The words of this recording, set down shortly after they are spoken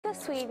of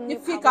Sweden, you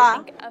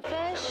probably think of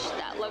fish.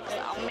 That looks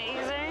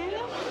amazing.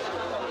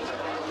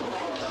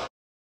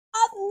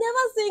 I've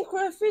never seen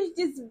crayfish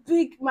this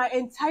big my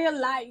entire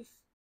life.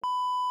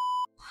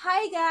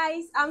 Hi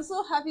guys, I'm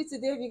so happy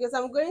today because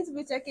I'm going to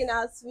be checking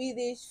out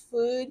Swedish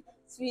food,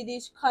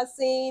 Swedish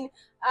cuisine,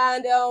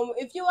 and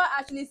if you were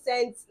actually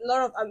sent a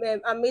lot of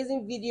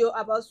amazing video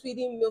about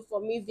Sweden meal for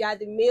me via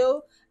the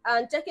mail,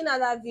 and checking out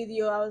that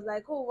video, I was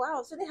like, oh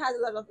wow, Sweden has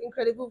a lot of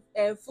incredible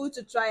food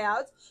to try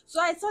out. So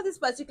I saw this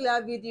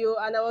particular video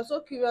and I was so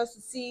curious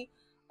to see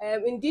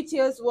in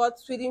details what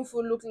Sweden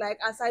food looked like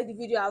aside the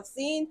video I've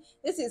seen.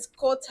 This is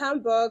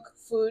Gothenburg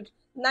food.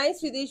 9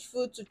 Swedish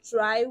food to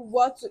try,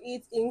 what to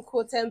eat in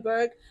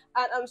Gothenburg,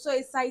 and I'm so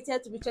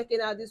excited to be checking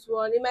out this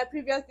one. In my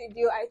previous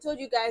video, I told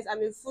you guys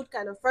I'm a food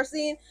kind of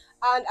person,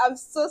 and I'm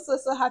so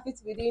happy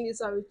to be doing this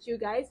one with you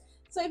guys.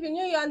 So if you're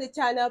new here on the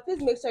channel,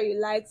 please make sure you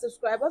like,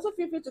 subscribe. Also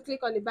feel free to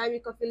click on the buy me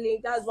coffee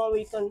link. That's one way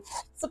you can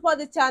support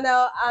the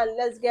channel, and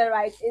let's get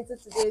right into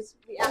today's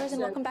reaction.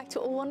 And welcome back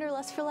to A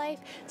Wanderlust for Life.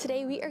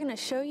 Today we are going to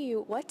show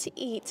you what to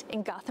eat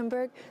in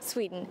Gothenburg,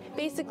 Sweden.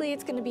 Basically,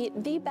 it's going to be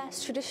the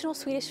best traditional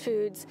Swedish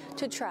foods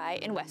to try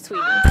in West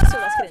Sweden. So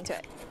let's get into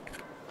it.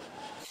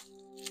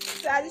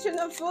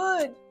 Traditional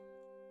food.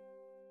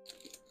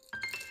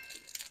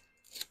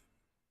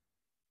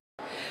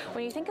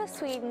 When you think of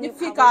Sweden, you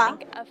probably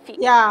think of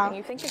fika. Yeah. When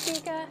you think of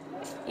fika,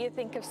 you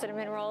think of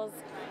cinnamon rolls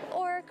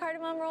or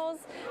cardamom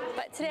rolls.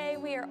 But today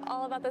we are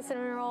all about the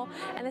cinnamon roll,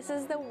 and this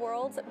is the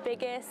world's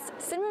biggest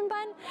cinnamon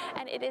bun,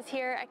 and it is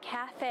here at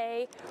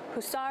Cafe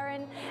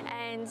Husaren,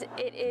 and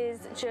it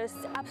is just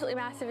absolutely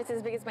massive. It's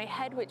as big as my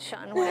head, which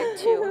Sean wanted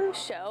to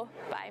show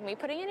by me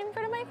putting it in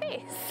front of my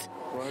face.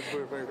 Well, that's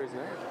very busy.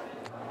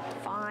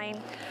 Fine.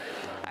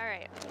 All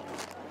right.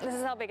 This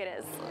is how big it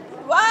is.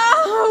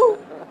 Wow!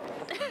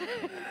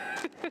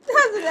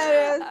 That's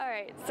hilarious. All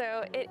right,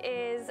 so it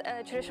is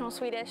a traditional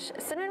Swedish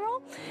cinnamon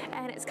roll,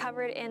 and it's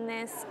covered in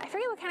this, I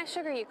forget what kind of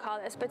sugar you call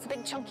this, but it's a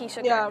big chunky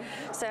sugar. Yeah.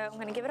 So I'm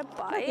gonna give it a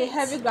bite. Like a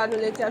heavy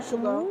granulated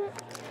sugar.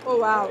 Oh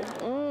wow.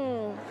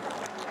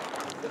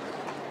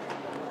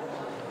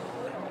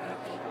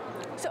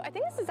 So I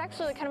think this is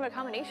actually kind of a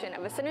combination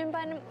of a cinnamon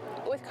bun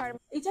with cardamom.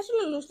 It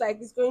actually looks like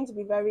it's going to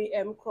be very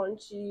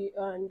crunchy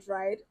and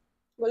dried.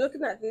 But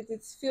looking at it,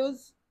 it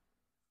feels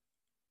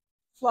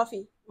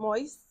fluffy,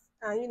 moist,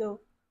 and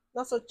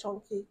not so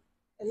chunky.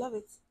 I love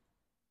it.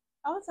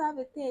 I want to have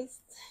a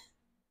taste.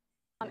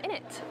 In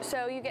it,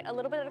 so you get a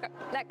little bit of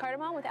that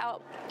cardamom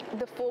without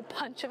the full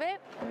punch of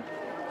it,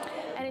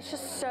 and it's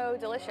just so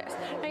delicious.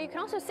 Now you can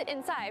also sit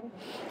inside,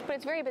 but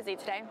it's very busy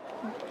today.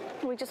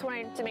 We just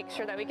wanted to make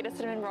sure that we get a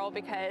cinnamon roll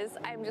because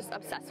I'm just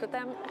obsessed with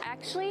them.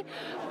 Actually,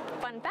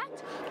 fun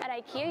fact, at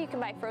IKEA you can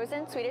buy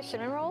frozen Swedish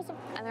cinnamon rolls,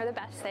 and they're the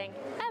best thing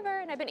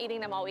ever, and I've been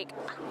eating them all week.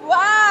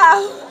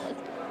 Wow!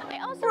 I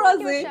also want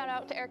to give a shout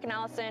out to Eric and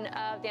Allison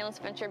of the Endless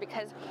Adventure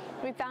because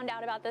we found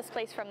out about this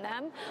place from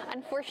them.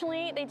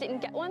 Unfortunately, they didn't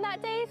get one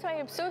that day, so I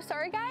am so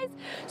sorry, guys.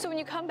 So when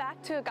you come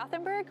back to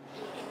Gothenburg,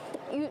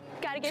 you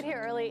got to get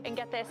here early and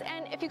get this.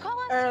 And if you call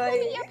us, we'll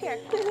meet you up here.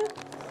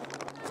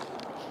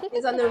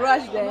 It's on the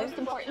rush there. The most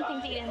important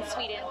thing to eat in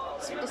Sweden,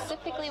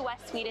 specifically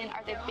West Sweden,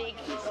 are the big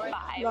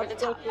 5 or the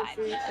top 5,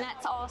 and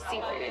that's all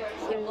seafood.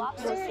 You have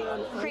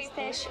lobster,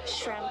 crayfish,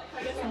 shrimp,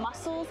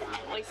 mussels,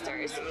 and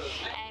oysters.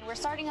 And we're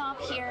starting off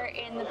here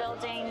in the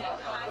building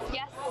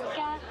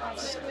Fjeska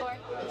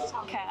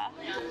Sportka.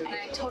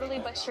 I totally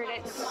butchered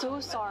it. So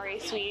sorry,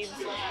 Swedes.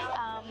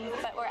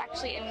 But we're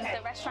actually in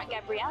the restaurant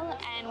Gabrielle,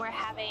 and we're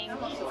having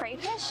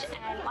crayfish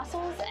and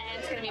mussels, and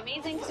it's going to be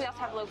amazing because we also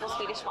have local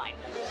Swedish wine.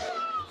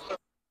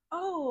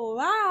 Oh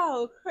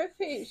wow,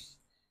 crayfish.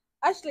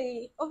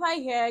 Actually, over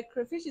here,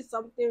 crayfish is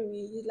something we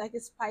eat like a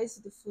spice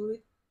to the food.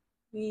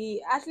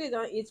 We actually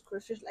don't eat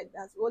crayfish like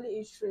that. We only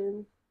eat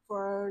shrimp,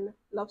 prawn,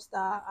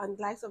 lobster, and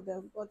likes of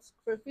them. But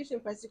crayfish in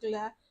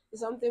particular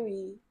is something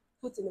we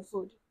put in the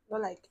food,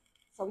 not like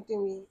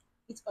something we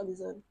eat on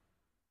its own.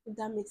 If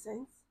that makes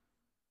sense.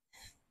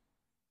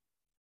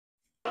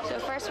 So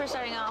first we're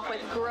starting off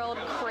with grilled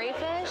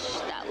crayfish.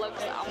 That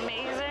looks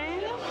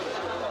amazing.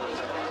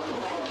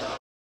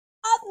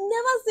 I've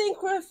never seen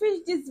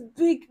crayfish this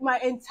big my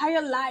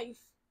entire life.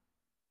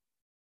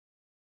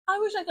 I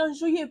wish I can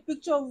show you a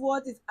picture of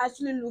what it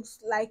actually looks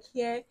like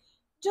here.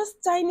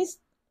 Just tiny.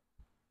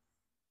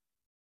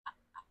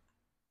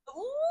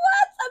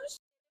 What?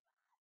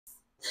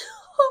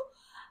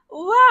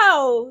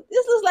 Wow,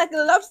 this looks like a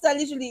lobster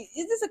literally.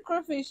 Is this a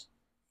crayfish?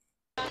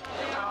 Oh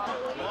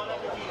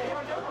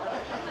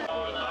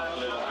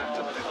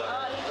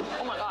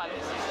my god.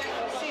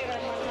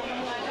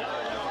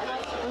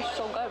 It's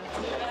so good.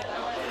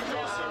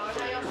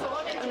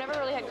 I've never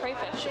really had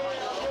crayfish.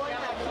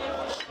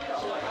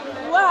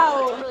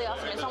 Wow. It's really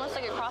awesome. It's almost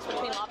like a cross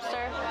between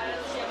lobster.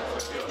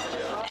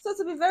 So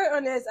to be very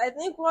honest, I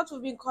think what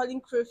we've been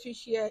calling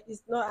crayfish here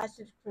is not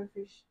actually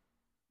crayfish.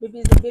 Maybe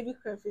it's a baby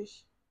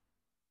crayfish.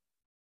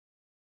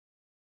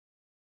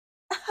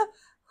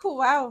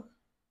 Wow.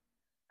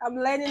 I'm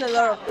learning a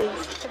lot of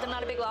things. Because I'm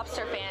not a big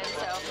lobster fan,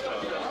 so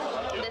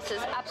this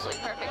is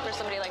absolutely perfect for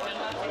somebody like me.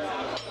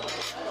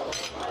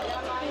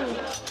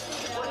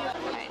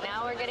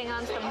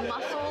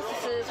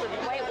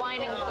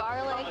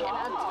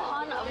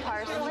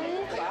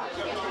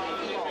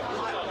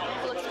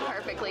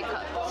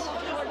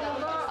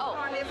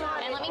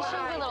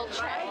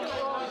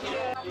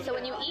 So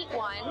when you eat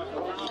one,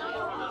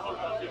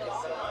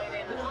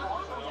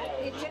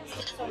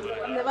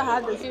 I've never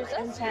had this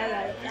entire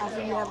life. I've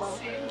never.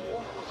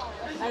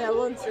 And I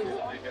want to.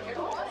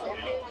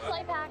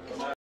 life hack.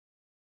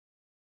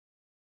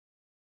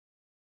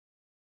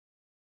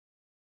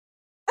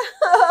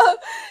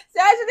 So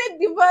I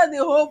actually devoured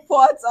the whole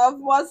pot of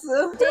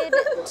mussel. Did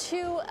 2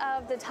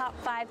 of the top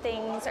 5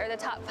 things, or the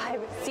top 5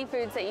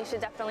 seafoods that you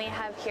should definitely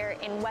have here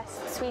in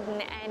West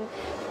Sweden, and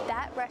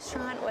that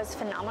restaurant was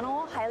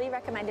phenomenal. Highly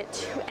recommend it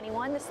to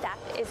anyone. The staff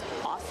is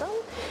awesome,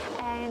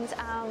 and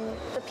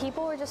the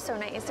people were just so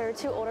nice. There were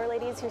 2 older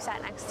ladies who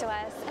sat next to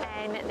us,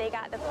 and they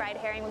got the fried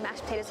herring with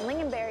mashed potatoes and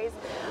lingonberries,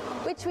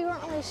 which we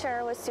weren't really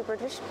sure was super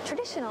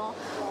traditional,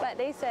 but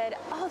they said,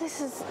 "Oh, this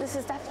is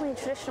definitely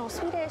traditional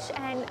Swedish,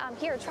 and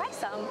here, try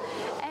some."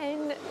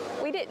 And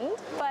we didn't,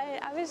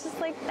 but I was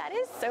just like, that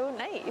is so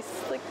nice.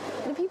 Like,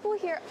 the people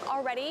here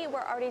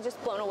were already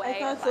just blown away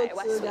by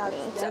West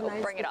Sweden, so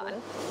nice bring it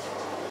on.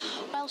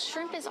 Well,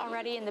 shrimp is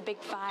already in the big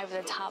 5,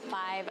 the top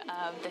 5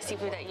 of the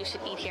seafood that you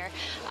should eat here.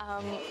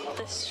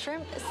 The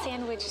shrimp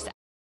sandwich is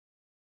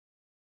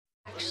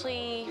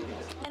actually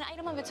an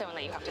item of its own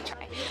that you have to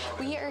try.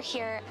 We are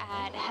here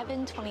at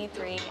Heaven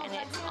 23, and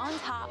it's on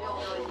top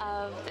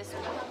of this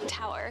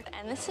tower,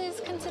 and this is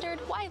considered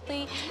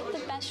widely the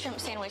best shrimp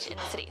sandwich in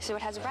the city. So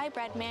it has rye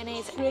bread,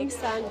 mayonnaise, eggs,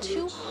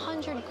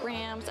 200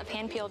 grams of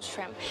hand-peeled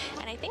shrimp,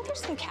 and I think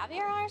there's some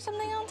caviar or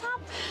something on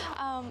top.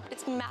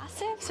 It's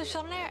massive, so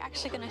Sean and I are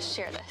actually going to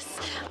share this.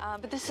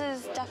 But this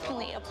is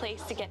definitely a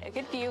place to get a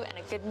good view and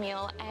a good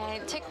meal,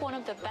 and take one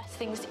of the best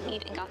things to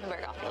eat in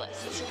Gothenburg off your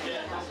list.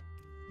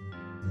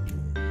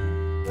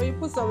 Or you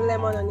put some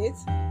lemon on it.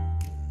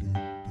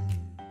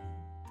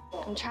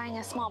 I'm trying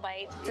a small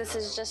bite. This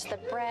is just the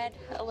bread,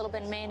 a little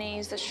bit of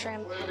mayonnaise, the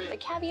shrimp, the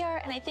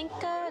caviar, and I think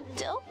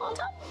dill on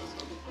top.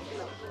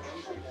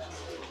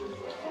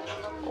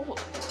 Ooh.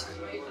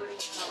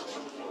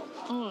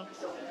 Mmm.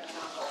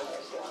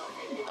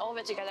 All of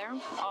it together,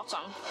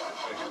 awesome.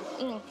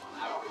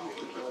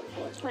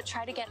 But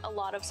try to get a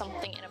lot of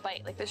something in a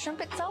bite. Like the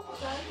shrimp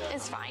itself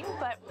is fine,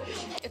 but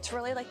it's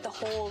really like the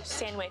whole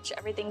sandwich,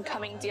 everything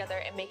coming together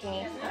and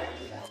making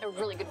a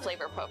really good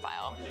flavor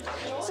profile.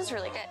 This is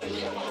really good.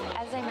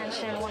 As I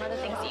mentioned, one of the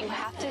things that you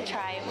have to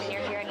try when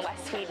you're here in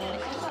West Sweden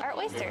are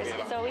oysters.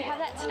 So we have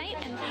that tonight,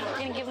 and we're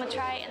gonna give them a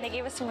try, and they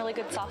gave us some really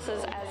good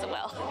sauces as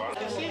well.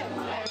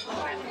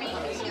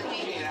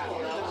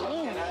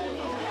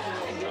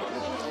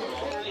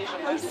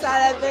 I'm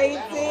salivating.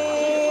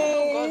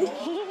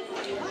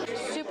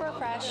 Super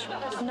fresh,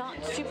 not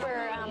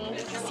super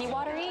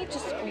seawatery,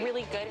 just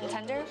really good and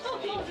tender.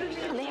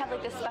 And they have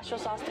like this special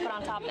sauce to put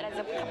on top that has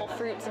a couple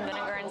fruits and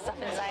vinegar and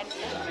stuff inside.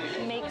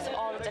 It makes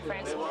all the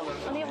difference.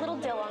 And they have little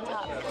dill on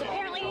top.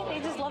 Apparently they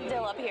just love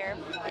dill up here.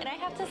 And I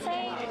have to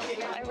say,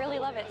 I really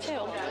love it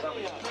too.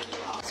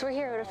 So we're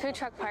here at a food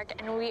truck park,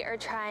 and we are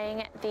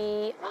trying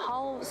the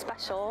Hall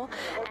special,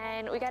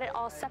 and we got it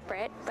all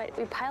separate, but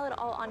we pile it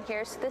all on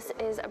here. So this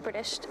is a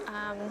British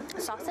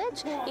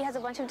sausage. He has a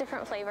bunch of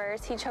different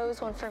flavors. He chose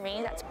one for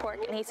me, that's pork,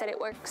 and he said it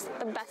works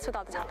the best with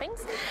all the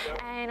toppings.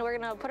 And we're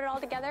gonna put it all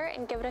together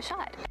and give it a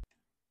shot.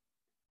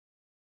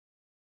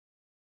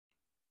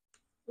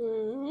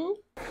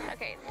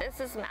 Okay, this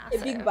is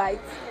massive. A big bite.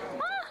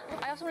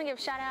 I also want to give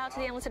a shout out to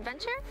the Endless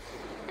Adventure,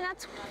 and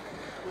that's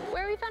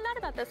where we found out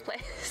about this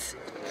place.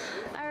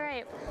 All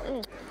right.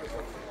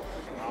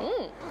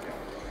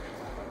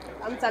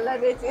 I'm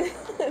salivating.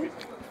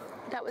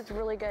 That was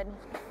really good.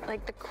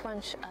 Like the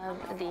crunch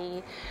of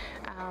the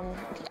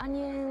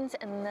onions,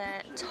 and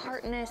the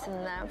tartness,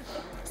 and the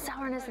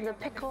sourness of the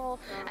pickle,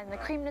 and the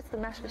creaminess of the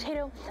mashed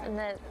potato, and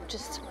the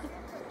just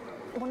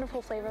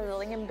wonderful flavor of the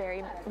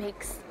lingonberry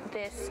makes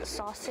this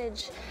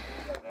sausage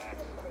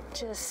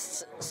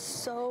just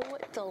so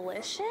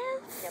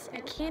delicious.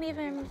 I can't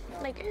even,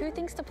 like, who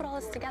thinks to put all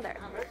this together?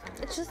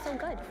 It's just so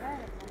good.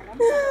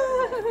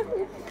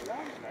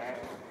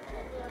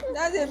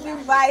 That's a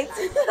big bite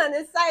on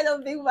the side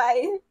of big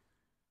bite.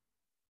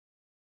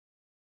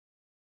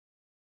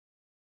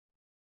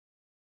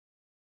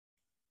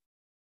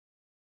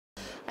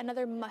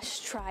 Another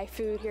must-try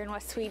food here in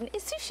West Sweden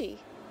is sushi.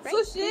 Right?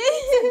 Sushi?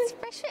 It's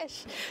fresh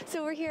fish.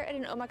 So we're here at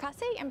an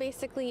omakase, and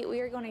basically we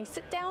are going to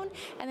sit down,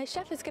 and the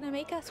chef is going to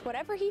make us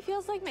whatever he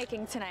feels like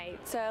making tonight.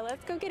 So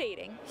let's go get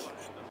eating.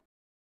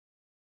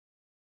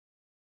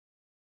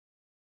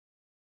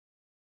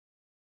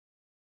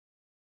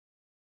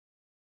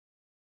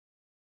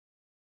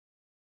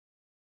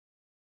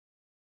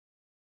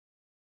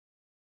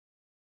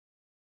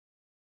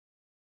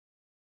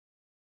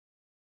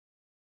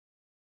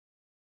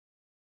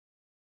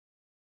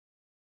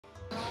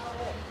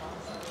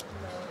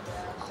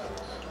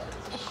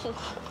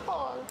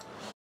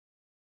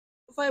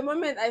 For a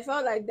moment, I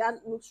felt like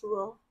that looks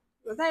raw.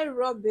 Was that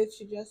raw beef?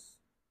 She just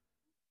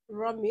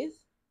raw meat?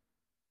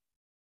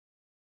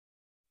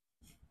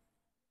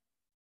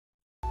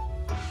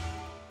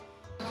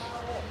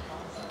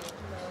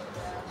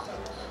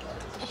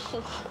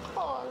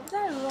 Oh, is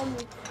that raw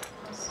meat?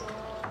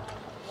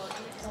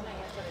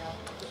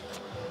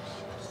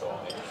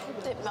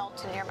 It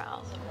melts in your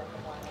mouth.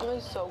 It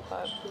was so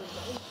good.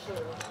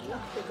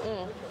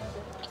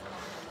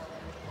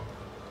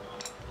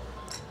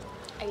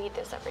 I'd eat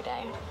this every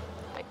day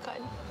if I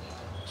could.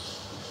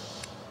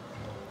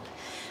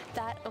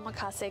 That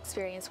omakase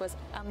experience was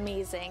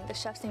amazing. The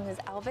chef's name is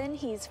Alvin.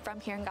 He's from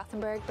here in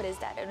Gothenburg, but his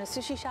dad owned a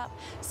sushi shop.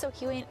 So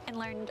he went and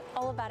learned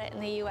all about it in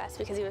the US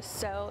because he was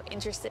so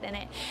interested in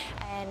it.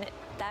 And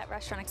that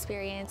restaurant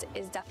experience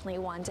is definitely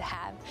one to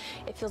have.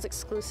 It feels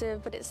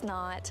exclusive, but it's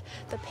not.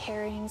 The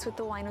pairings with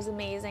the wine was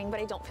amazing, but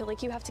I don't feel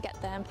like you have to get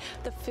them.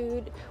 The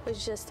food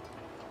was just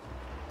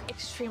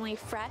extremely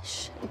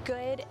fresh,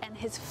 good, and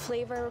his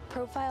flavor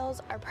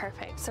profiles are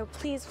perfect. So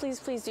please,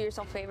 please, please do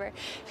yourself a favor.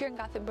 If you're in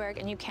Gothenburg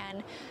and you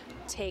can,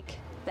 take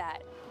that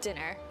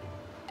dinner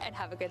and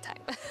have a good time.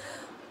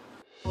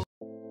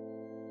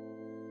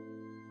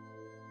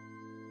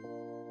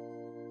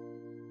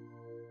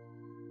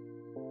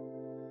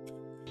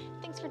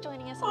 Thanks for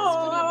joining us on this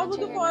foodie I'm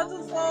adventure looking forward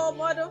to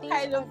some other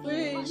kind of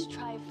These food.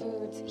 must-try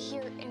foods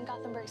here in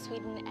Gothenburg,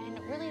 Sweden, and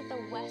really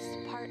the west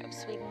part of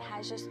Sweden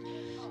has just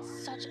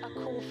such a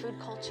cool food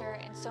culture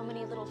and so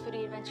many little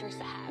foodie adventures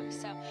to have.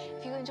 So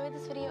if you enjoyed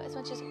this video as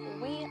much as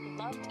we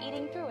loved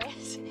eating through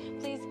it,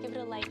 please give it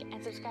a like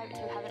and subscribe if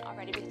you haven't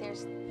already, because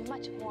there's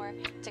much more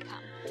to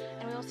come.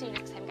 And we will see you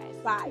next time, guys.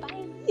 Bye.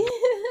 Bye.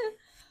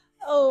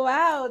 Oh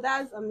wow,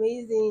 that's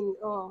amazing.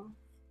 Oh,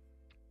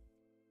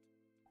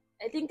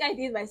 I think I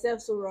did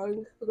myself so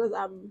wrong because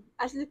I'm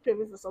actually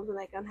craving for something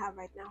I can't have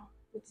right now,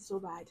 which is so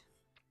bad.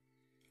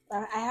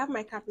 But I have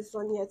my Capri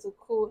Sun here to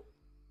cool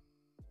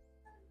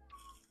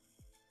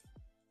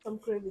some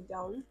craving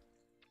down.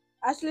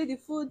 Actually, the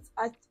food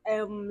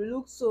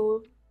looks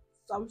so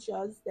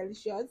sumptuous,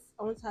 delicious.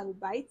 I want to have a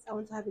bite. I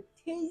want to have a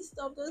taste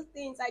of those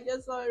things I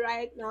just saw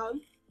right now.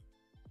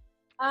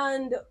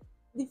 And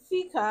the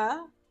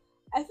fika,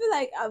 I feel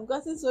like I've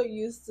gotten so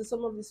used to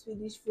some of the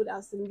Swedish food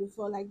I've seen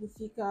before, like the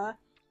fika.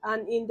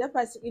 And in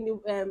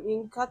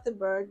in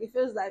Gothenburg, it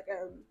feels like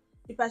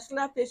the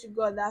particular place you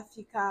got that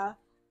fika,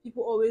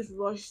 people always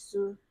rush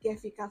to get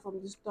fika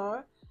from the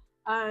store.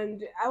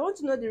 And I want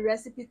to know the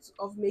recipe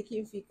of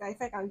making fika.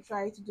 If I can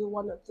try to do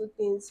one or two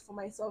things for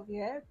myself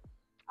here,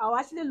 I'll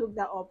actually look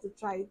that up to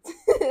try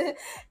it.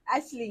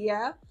 Actually,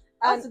 yeah.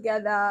 And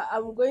together,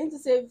 I'm going to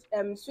say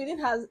Sweden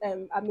has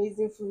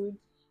amazing food,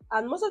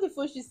 and most of the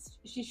food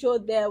she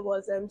showed there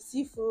was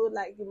seafood,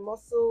 like the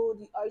mussel,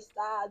 the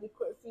oyster, the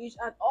crayfish.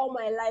 And all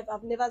my life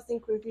I've never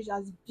seen crayfish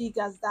as big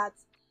as that.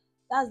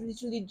 That's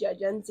literally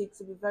gigantic,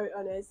 to be very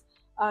honest.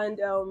 And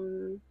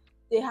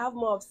they have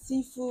more of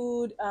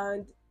seafood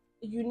and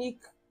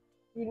unique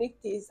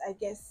taste, I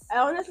guess. I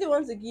honestly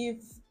want to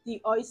give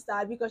the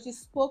oyster, because she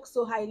spoke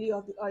so highly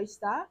of the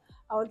oyster.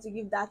 I want to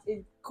give that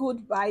a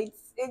good bite,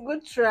 a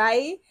good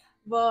try.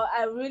 But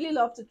I really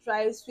love to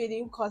try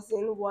Sweden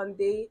cuisine one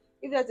day.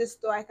 If there's a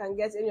store I can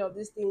get any of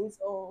these things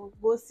or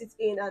go sit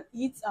in and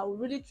eat, I will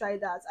really try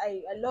that.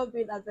 I love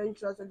being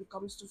adventurous when it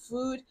comes to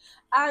food.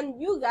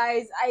 And you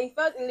guys, I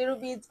felt a little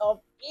bit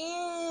of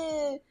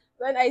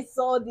when I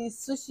saw the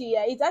sushi.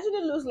 It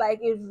actually looks like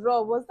it's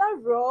raw. Was that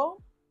raw?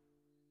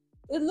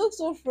 It looks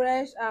so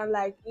fresh and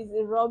like it's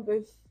a raw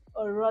beef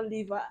or raw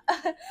liver,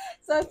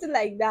 something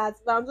like that.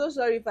 But I'm so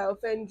sorry if I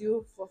offend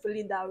you for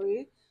feeling that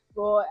way.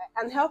 But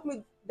and help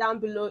me down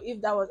below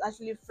if that was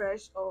actually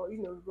fresh or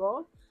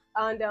raw.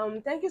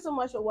 And thank you so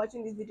much for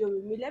watching this video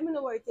with me. Let me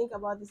know what you think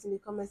about this in the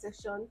comment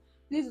section.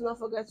 Please do not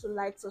forget to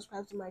like,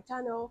 subscribe to my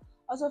channel.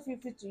 Also feel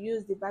free to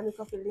use the buy me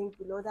coffee link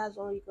below. That's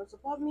one you can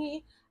support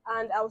me.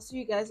 And I'll see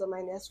you guys on my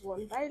next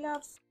one. Bye,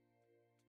 loves.